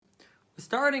We're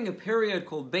starting a period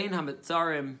called Bein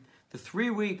HaMetzarim, the 3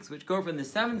 weeks which go from the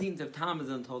 17th of Tammuz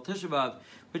until Tisha B'Av,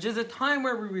 which is a time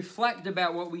where we reflect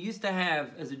about what we used to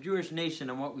have as a Jewish nation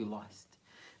and what we lost.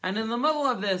 And in the middle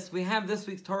of this, we have this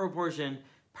week's Torah portion,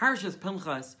 Parshas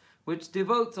Pinchas, which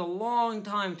devotes a long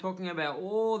time talking about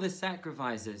all the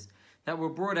sacrifices that were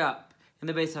brought up in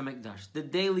the Beis HaMikdash. The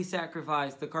daily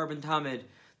sacrifice, the Karban Tamid,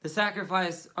 the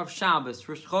sacrifice of Shabbos,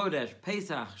 Rosh Chodesh,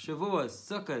 Pesach, Shavuos,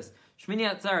 Sukkot, Shmini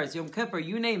Atzeres, Yom Kippur,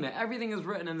 you name it. Everything is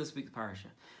written in this week's parsha.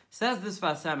 Says this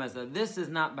Sfas Emes that this is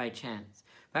not by chance.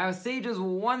 But our sages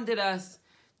wanted us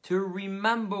to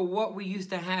remember what we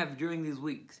used to have during these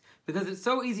weeks, because it's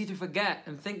so easy to forget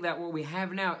and think that what we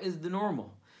have now is the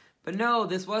normal. But no,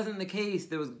 this wasn't the case.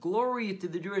 There was glory to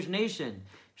the Jewish nation.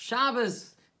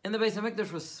 Shabbos in the Beis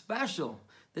HaMikdash was special.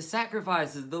 The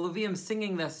sacrifices, the Levium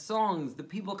singing their songs, the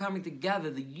people coming together,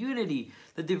 the unity,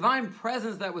 the divine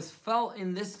presence that was felt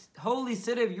in this holy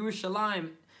city of Yerushalayim,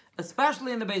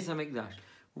 especially in the Beis HaMikdash.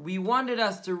 We wanted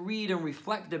us to read and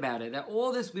reflect about it, that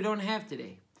all this we don't have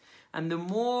today. And the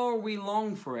more we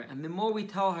long for it, and the more we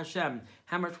tell Hashem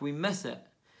how much we miss it,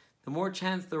 the more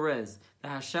chance there is that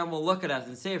Hashem will look at us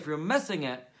and say, if you're missing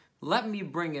it, let me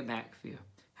bring it back for you.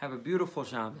 Have a beautiful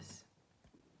Shabbos.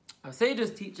 Our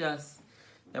sages teach us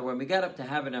that when we get up to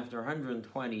heaven after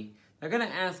 120, they're going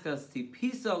to ask us,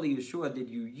 Pisa li Yeshua, did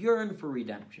you yearn for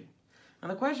redemption?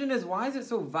 And the question is, why is it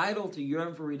so vital to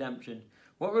yearn for redemption?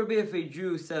 What would be if a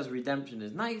Jew says redemption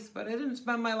is nice, but I didn't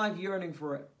spend my life yearning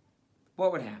for it?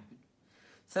 What would happen?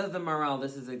 Says the Maharal,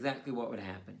 this is exactly what would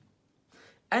happen.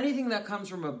 Anything that comes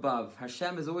from above,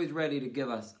 Hashem is always ready to give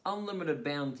us unlimited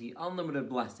bounty, unlimited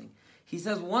blessing. He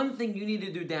says one thing you need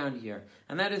to do down here,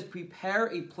 and that is prepare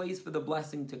a place for the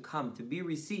blessing to come, to be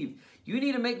received. You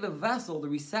need to make the vessel the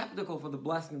receptacle for the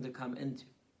blessing to come into.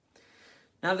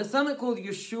 Now the son called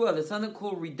Yeshua, the son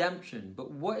called redemption,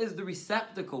 but what is the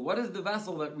receptacle? What is the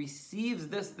vessel that receives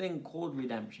this thing called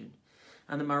redemption?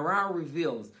 And the Maharal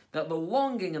reveals that the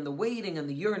longing and the waiting and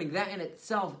the yearning, that in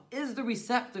itself is the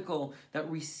receptacle that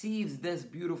receives this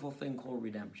beautiful thing called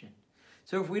redemption.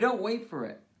 So if we don't wait for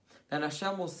it, then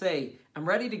Hashem will say, I'm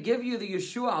ready to give you the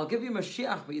Yeshua, I'll give you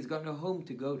Mashiach, but he's got no home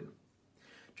to go to.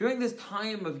 During this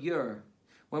time of year,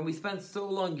 when we spend so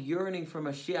long yearning for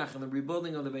Mashiach and the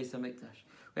rebuilding of the Beis HaMikdash,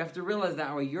 we have to realize that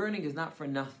our yearning is not for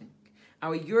nothing.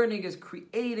 Our yearning is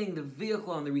creating the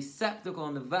vehicle and the receptacle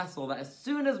and the vessel that as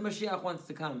soon as Mashiach wants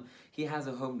to come, he has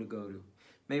a home to go to.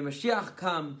 May Mashiach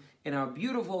come in our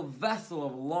beautiful vessel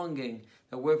of longing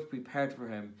that we've prepared for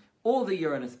him all the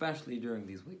year and especially during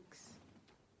these weeks.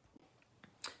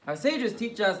 Our sages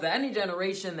teach us that any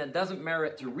generation that doesn't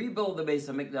merit to rebuild the Beis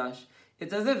HaMikdash,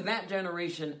 it's as if that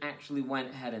generation actually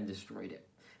went ahead and destroyed it.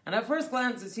 And at first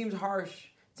glance, it seems harsh.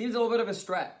 It seems a little bit of a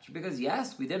stretch, because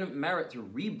yes, we didn't merit to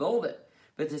rebuild it.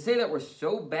 But to say that we're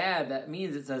so bad, that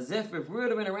means it's as if we would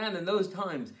have been around in those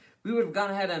times, we would have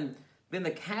gone ahead and been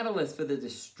the catalyst for the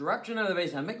destruction of the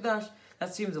Beis HaMikdash.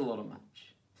 That seems a little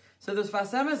much. So the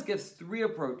Sfas Emes gives 3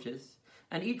 approaches,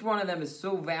 and each one of them is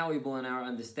so valuable in our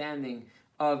understanding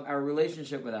of our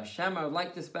relationship with Hashem. I would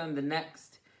like to spend the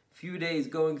next few days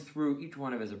going through each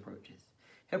one of his approaches.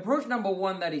 Approach number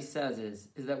 1 that he says is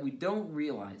that we don't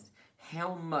realize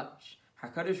how much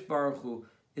HaKadosh Baruch Hu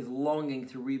is longing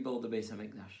to rebuild the Beis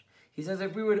HaMikdash. He says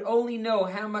if we would only know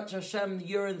how much Hashem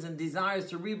yearns and desires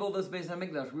to rebuild this Beis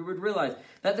HaMikdash, we would realize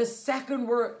that the second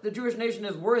the Jewish nation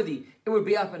is worthy, it would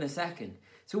be up in a second.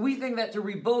 So we think that to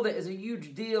rebuild it is a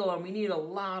huge deal and we need a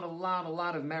lot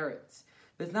of merits.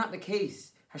 But it's not the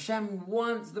case. Hashem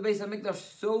wants the Beis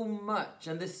HaMikdash so much,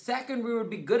 and the second we would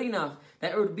be good enough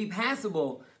that it would be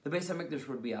passable, the Beis HaMikdash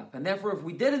would be up. And therefore, if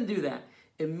we didn't do that,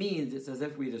 it means it's as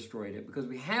if we destroyed it, because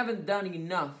we haven't done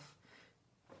enough.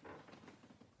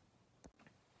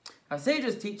 Our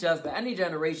sages teach us that any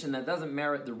generation that doesn't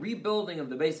merit the rebuilding of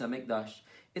the Beis HaMikdash,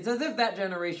 it's as if that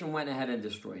generation went ahead and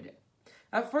destroyed it.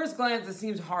 At first glance, it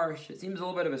seems harsh, it seems a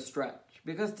little bit of a stretch,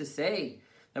 because to say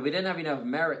that we didn't have enough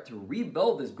merit to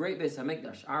rebuild this great Beis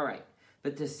HaMikdash, all right,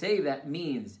 but to say that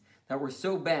means that we're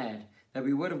so bad that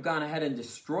we would have gone ahead and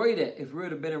destroyed it if we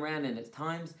would have been around in its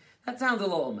times, that sounds a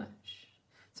little much.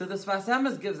 So the Sfas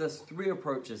Emes gives us 3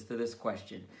 approaches to this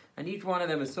question, and each one of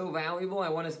them is so valuable, I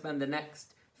want to spend the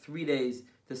next 3 days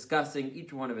discussing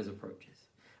each one of his approaches.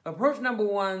 Approach number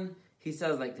 1, he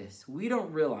says like this: we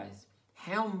don't realize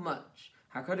how much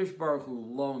HaKadosh Baruch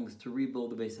Hu longs to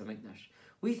rebuild the Beis HaMikdash.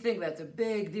 We think that's a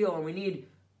big deal, and we need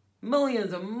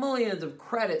millions and millions of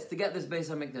credits to get this Beis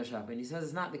HaMikdash up, and he says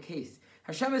it's not the case.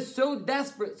 Hashem is so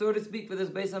desperate, so to speak, for this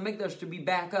Beis HaMikdash to be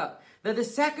back up, that the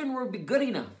second we'll be good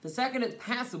enough, the second it's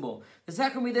passable, the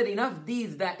second we did enough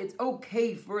deeds that it's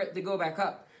okay for it to go back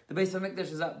up, the Beis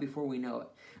HaMikdash is up before we know it.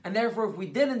 And therefore, if we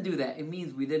didn't do that, it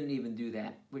means we didn't even do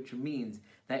that, which means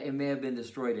that it may have been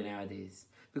destroyed in our days.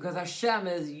 Because Hashem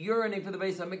is yearning for the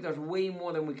Beis HaMikdash way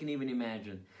more than we can even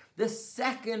imagine. The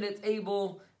second it's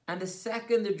able, and the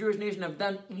second the Jewish nation have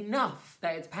done enough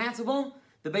that it's passable,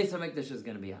 the Beis HaMikdash is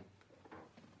going to be up.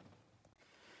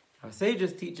 Our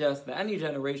sages teach us that any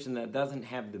generation that doesn't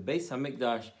have the Beis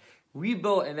HaMikdash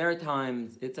rebuilt in their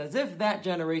times, it's as if that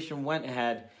generation went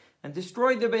ahead and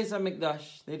destroyed the Beis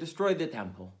HaMikdash. They destroyed the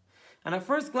temple. And at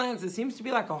first glance, it seems to be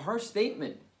like a harsh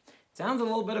statement. It sounds a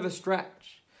little bit of a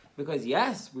stretch. Because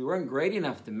yes, we weren't great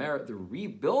enough to merit the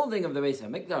rebuilding of the Beis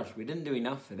HaMikdash. We didn't do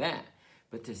enough for that.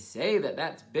 But to say that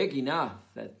that's big enough,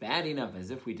 that's bad enough, as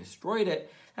if we destroyed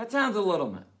it, that sounds a little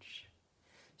much.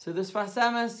 So the Sfas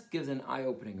Emes gives an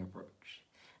eye-opening approach.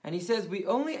 And he says, we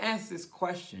only ask this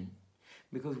question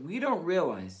because we don't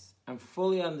realize and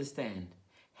fully understand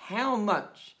how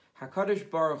much HaKadosh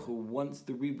Baruch Hu wants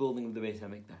the rebuilding of the Beis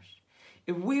HaMikdash.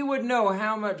 If we would know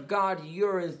how much God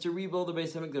yearns to rebuild the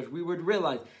Beis HaMikdash, we would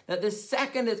realize that the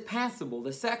second it's passable,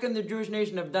 the second the Jewish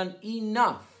nation have done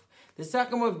enough, the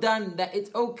second we've done that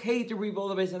it's okay to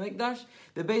rebuild the Beis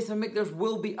HaMikdash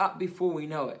will be up before we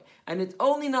know it. And it's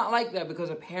only not like that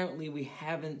because apparently we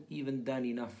haven't even done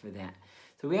enough for that.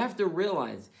 So we have to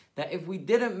realize that if we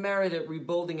didn't merit it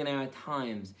rebuilding in our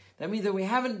times, that means that we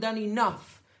haven't done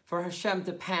enough for Hashem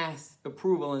to pass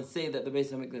approval and say that the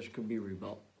Beis HaMikdash could be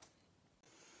rebuilt.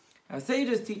 Our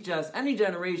sages teach us any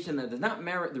generation that does not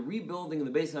merit the rebuilding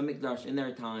of the Beis HaMikdash in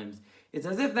their times, it's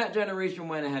as if that generation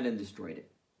went ahead and destroyed it.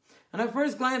 And at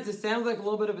first glance, it sounds like a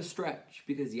little bit of a stretch,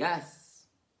 because yes,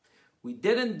 we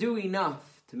didn't do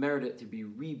enough to merit it to be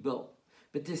rebuilt.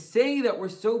 But to say that we're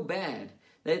so bad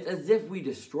that it's as if we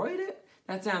destroyed it,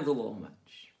 that sounds a little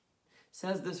much.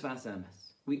 Says the Sfas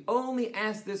Emes, we only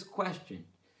ask this question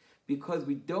because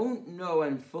we don't know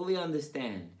and fully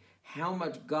understand how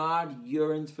much God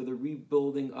yearns for the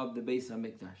rebuilding of the Beis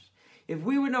HaMikdash. If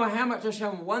we would know how much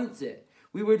Hashem wants it,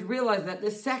 we would realize that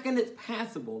the second it's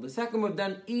passable, the second we've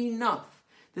done enough,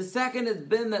 the second it's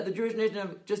been that the Jewish nation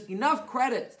have just enough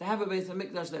credits to have a Beis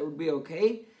HaMikdash that would be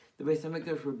okay, the Beis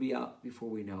HaMikdash would be up before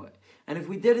we know it. And if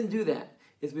we didn't do that,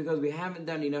 it's because we haven't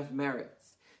done enough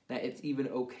merits that it's even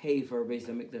okay for a Beis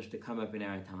HaMikdash to come up in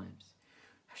our times.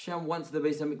 Hashem wants the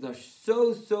Beis HaMikdash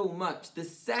so much. The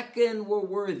second we're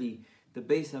worthy, the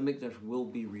Beis HaMikdash will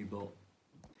be rebuilt.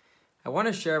 I want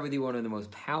to share with you one of the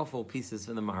most powerful pieces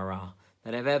from the Maharal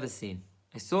that I've ever seen.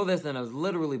 I saw this and I was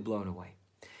literally blown away.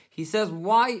 He says,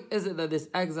 why is it that this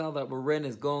exile that we're in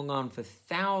is going on for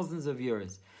thousands of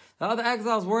years? The other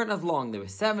exiles weren't as long. They were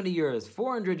 70 years,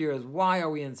 400 years. Why are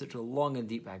we in such a long and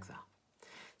deep exile?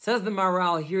 Says the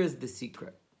Maharal, here is the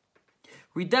secret.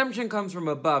 Redemption comes from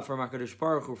above, from HaKadosh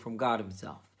Baruch Hu, from God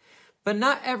himself. But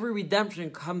not every redemption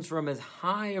comes from as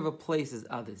high of a place as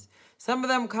others. Some of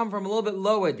them come from a little bit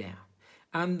lower down.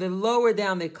 And the lower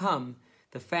down they come,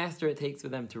 the faster it takes for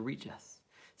them to reach us.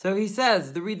 So he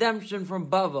says, the redemption from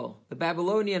Bavel, the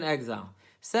Babylonian exile,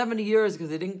 70 years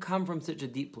because it didn't come from such a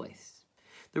deep place.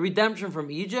 The redemption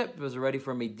from Egypt was already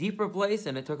from a deeper place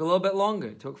and it took a little bit longer.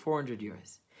 It took 400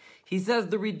 years. He says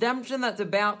the redemption that's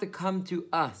about to come to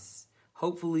us,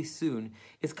 hopefully soon,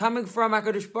 is coming from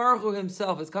HaKadosh Baruch Hu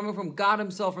himself. It's coming from God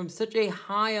himself, from such a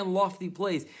high and lofty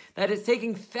place that it's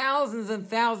taking thousands and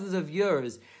thousands of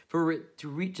years for it to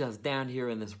reach us down here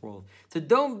in this world. So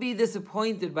don't be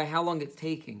disappointed by how long it's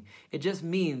taking. It just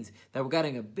means that we're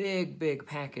getting a big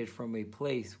package from a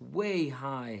place way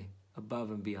high above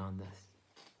and beyond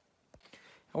this.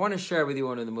 I want to share with you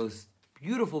one of the most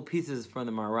beautiful pieces from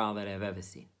the Maharal that I've ever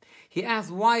seen. He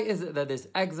asks, why is it that this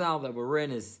exile that we're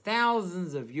in is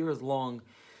thousands of years long?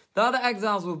 The other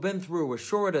exiles we've been through were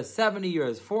shorter, 70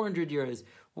 years, 400 years.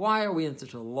 Why are we in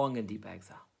such a long and deep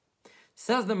exile?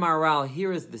 Says the Maharal,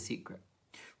 here is the secret.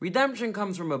 Redemption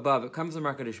comes from above. It comes from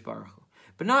HaKadosh Baruch Hu.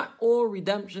 But not all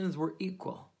redemptions were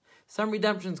equal. Some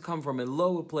redemptions come from a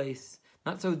lower place,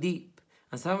 not so deep,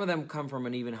 and some of them come from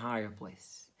an even higher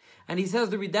place. And he says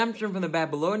the redemption from the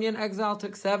Babylonian exile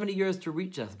took 70 years to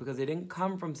reach us because it didn't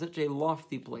come from such a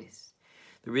lofty place.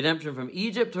 The redemption from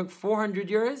Egypt took 400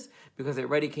 years because it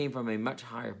already came from a much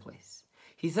higher place.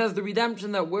 He says the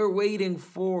redemption that we're waiting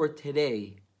for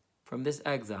today from this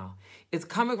exile, it's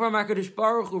coming from HaKadosh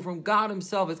Baruch Hu, from God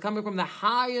himself. It's coming from the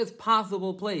highest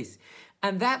possible place.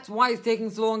 And that's why it's taking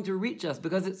so long to reach us,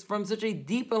 because it's from such a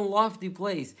deep and lofty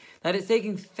place that it's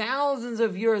taking thousands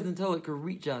of years until it could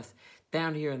reach us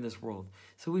down here in this world.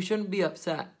 So we shouldn't be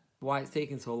upset why it's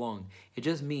taking so long. It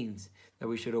just means that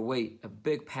we should await a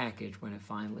big package when it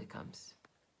finally comes.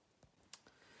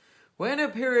 We're in a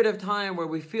period of time where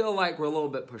we feel like we're a little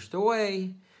bit pushed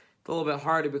away. It's a little bit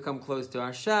hard to become close to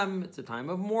Hashem. It's a time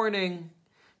of mourning.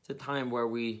 It's a time where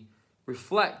we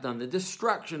reflect on the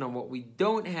destruction, on what we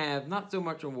don't have, not so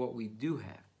much on what we do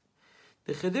have.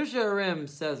 The Chiddushei HaRim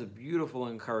says a beautiful,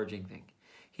 encouraging thing.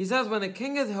 He says when the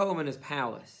king is home in his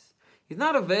palace, he's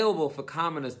not available for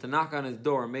commoners to knock on his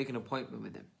door and make an appointment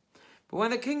with him. But when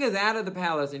the king is out of the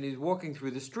palace and he's walking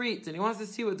through the streets and he wants to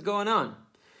see what's going on,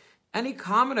 any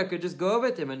commoner could just go over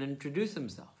to him and introduce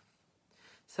himself.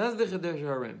 Says the Chiddushei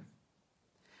HaRim,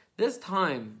 this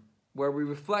time where we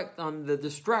reflect on the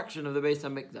destruction of the Beis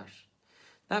HaMikdash,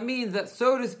 that means that,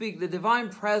 so to speak, the divine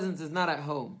presence is not at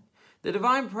home. The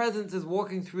divine presence is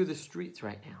walking through the streets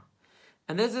right now.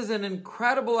 And this is an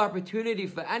incredible opportunity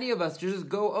for any of us to just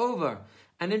go over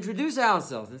and introduce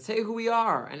ourselves and say who we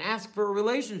are and ask for a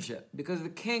relationship, because the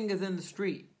king is in the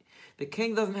street. The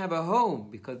king doesn't have a home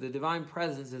because the divine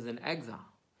presence is in exile.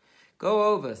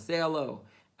 Go over, say hello,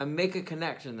 and make a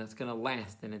connection that's going to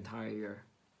last an entire year.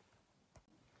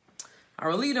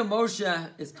 Our leader Moshe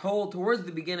is told towards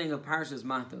the beginning of Parshas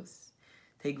Matos,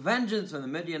 take vengeance on the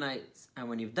Midianites, and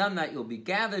when you've done that, you'll be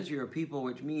gathered to your people,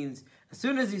 which means as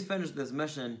soon as he's finished this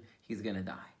mission, he's going to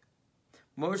die.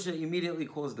 Moshe immediately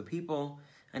calls the people,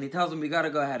 and he tells them, we got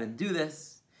to go ahead and do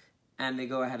this, and they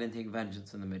go ahead and take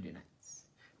vengeance on the Midianites.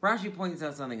 Rashi points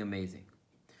out something amazing.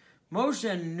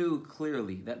 Moshe knew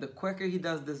clearly that the quicker he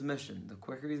does this mission, the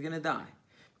quicker he's going to die,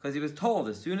 because he was told,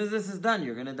 as soon as this is done,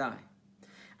 you're going to die.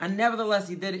 And nevertheless,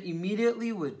 he did it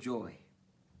immediately with joy.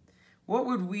 What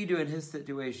would we do in his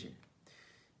situation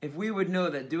if we would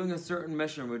know that doing a certain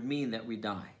mission would mean that we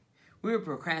die? We would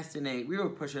procrastinate, we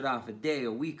would push it off a day,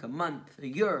 a week, a month, a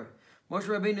year. Moshe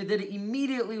Rabbeinu did it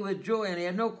immediately with joy, and he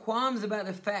had no qualms about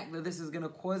the fact that this is going to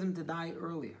cause him to die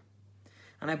earlier.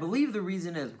 And I believe the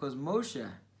reason is because Moshe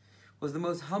was the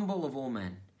most humble of all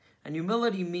men. And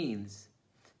humility means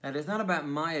that it's not about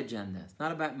my agenda, it's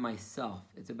not about myself,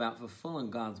 it's about fulfilling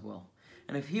God's will.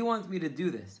 And if he wants me to do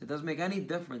this, it doesn't make any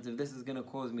difference if this is going to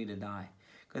cause me to die,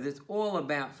 because it's all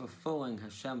about fulfilling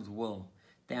Hashem's will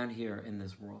down here in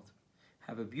this world.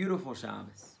 Have a beautiful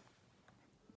Shabbos.